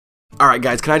Alright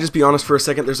guys, can I just be honest for a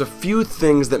second? There's a few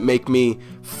things that make me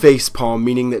facepalm,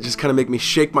 meaning that just kind of make me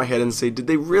shake my head and say, did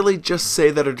they really just say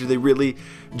that, or did they really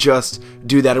just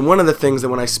do that? And one of the things that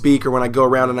when I speak or when I go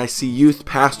around and I see youth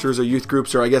pastors or youth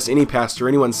groups, or I guess any pastor,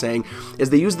 anyone saying, is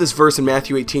they use this verse in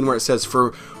Matthew 18 where it says,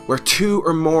 "For where two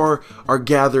or more are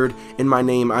gathered in my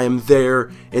name, I am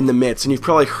there in the midst." And you've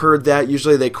probably heard that.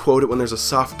 Usually they quote it when there's a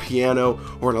soft piano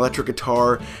or an electric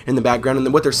guitar in the background. And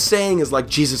then what they're saying is like,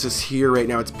 Jesus is here right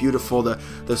now. It's beautiful.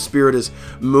 The Spirit is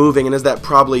moving. And is that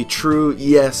probably true?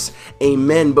 Yes.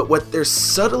 Amen. But what they're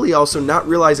subtly also not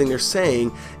realizing they're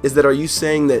saying is that, are you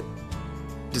saying that,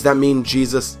 does that mean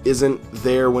Jesus isn't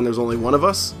there when there's only one of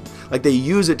us? Like they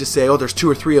use it to say, oh, there's two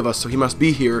or three of us, so he must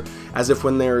be here, as if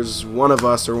when there's one of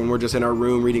us or when we're just in our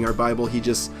room reading our Bible, he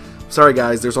just, sorry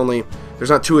guys, there's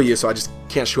not two of you, so I just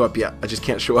can't show up yet. I just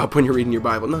can't show up when you're reading your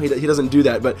Bible. No, he doesn't do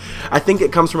that, but I think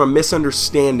it comes from a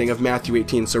misunderstanding of Matthew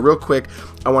 18. So real quick,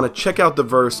 I want to check out the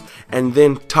verse and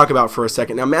then talk about for a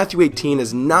second. Now, Matthew 18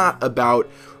 is not about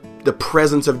the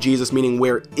presence of Jesus, meaning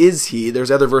where is he? There's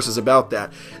other verses about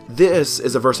that. This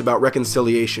is a verse about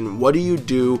reconciliation. What do you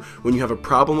do when you have a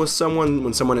problem with someone,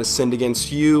 when someone has sinned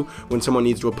against you, when someone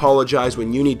needs to apologize,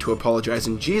 when you need to apologize?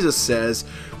 And Jesus says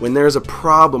when there's a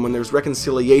problem, when there's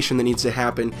reconciliation that needs to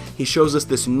happen, he shows us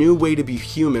this new way to be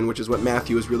human, which is what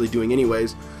Matthew is really doing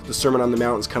anyways. The Sermon on the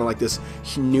Mount is kind of like this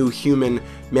new human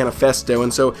manifesto.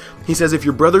 And so he says, if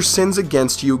your brother sins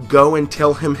against you, go and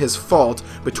tell him his fault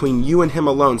between you and him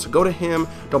alone. So go to him,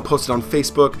 don't post it on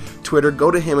Facebook, Twitter,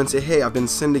 go to him and say, hey, I've been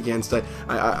sinned against,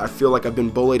 I feel like I've been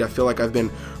bullied, I feel like I've been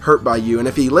hurt by you. And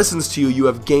if he listens to you, you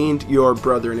have gained your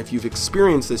brother. And if you've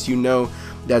experienced this, you know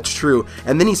that's true.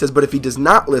 And then he says, but if he does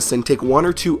not listen, take one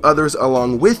or two others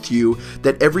along with you,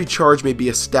 that every charge may be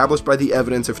established by the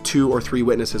evidence of 2 or 3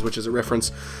 witnesses, which is a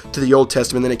reference to the Old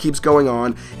Testament. Then it keeps going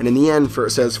on, and in the end, it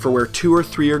says, for where 2 or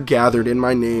 3 are gathered in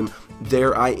my name,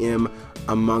 there I am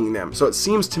among them. So it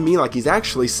seems to me like he's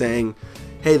actually saying,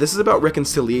 hey, this is about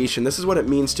reconciliation. This is what it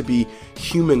means to be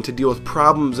human, to deal with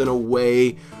problems in a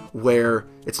way where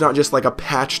it's not just like a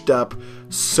patched up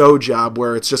sew job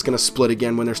where it's just going to split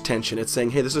again when there's tension. It's saying,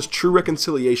 hey, this is true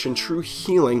reconciliation, true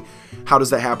healing. How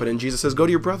does that happen? And Jesus says, go to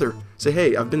your brother. Say,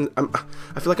 hey, I feel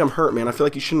like I'm hurt, man. I feel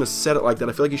like you shouldn't have said it like that.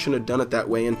 I feel like you shouldn't have done it that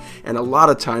way. And a lot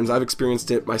of times I've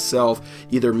experienced it myself,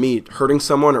 either me hurting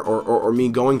someone or me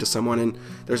going to someone. And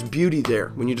there's beauty there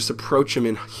when you just approach them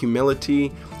in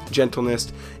humility,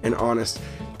 gentleness, and honest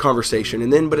conversation.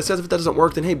 And then, but it says if that doesn't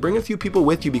work, then hey, bring a few people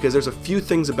with you, because there's a few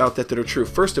things about that are true.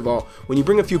 First of all, when you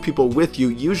bring a few people with you,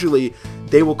 usually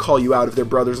they will call you out if they're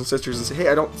brothers and sisters and say, hey,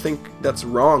 I don't think that's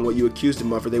wrong what you accused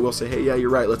him of. Or they will say, hey, yeah,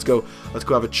 you're right, let's go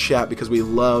have a chat because we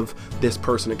love this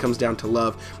person. It comes down to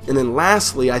love. And then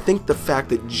lastly, I think the fact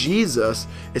that Jesus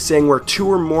is saying where 2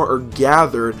 or more are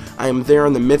gathered, I am there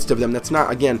in the midst of them. That's not,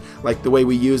 again, like the way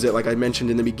we use it, like I mentioned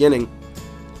in the beginning,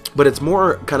 but it's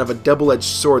more kind of a double-edged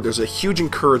sword. There's a huge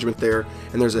encouragement there,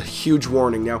 and there's a huge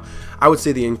warning. Now, I would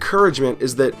say the encouragement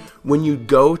is that when you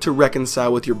go to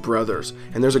reconcile with your brothers,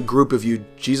 and there's a group of you,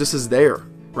 Jesus is there,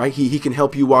 right? He can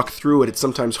help you walk through it. It's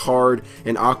sometimes hard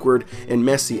and awkward and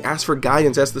messy. Ask for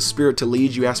guidance. Ask the Spirit to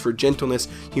lead you. Ask for gentleness,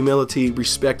 humility,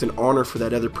 respect, and honor for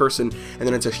that other person. And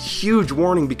then it's a huge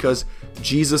warning because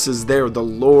Jesus is there, the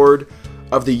Lord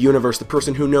of the universe, the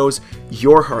person who knows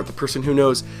your heart, the person who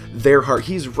knows their heart.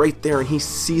 He's right there and he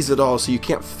sees it all. So you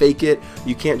can't fake it.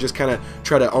 You can't just kind of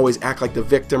try to always act like the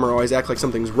victim or always act like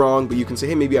something's wrong, but you can say,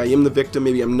 hey, maybe I am the victim,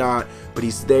 maybe I'm not, but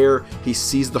he's there. He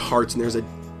sees the hearts, and there's a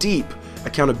deep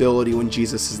accountability when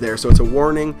Jesus is there. So it's a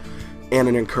warning and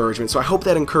an encouragement. So I hope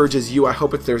that encourages you. I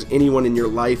hope if there's anyone in your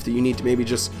life that you need to maybe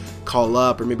just call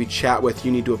up or maybe chat with,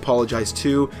 you need to apologize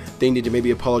to, they need to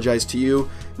maybe apologize to you,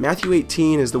 Matthew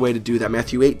 18 is the way to do that.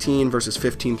 Matthew 18 verses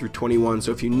 15 through 21.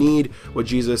 So if you need what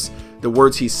Jesus, the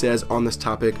words he says on this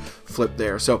topic, flip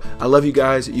there. So I love you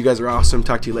guys. You guys are awesome.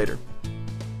 Talk to you later.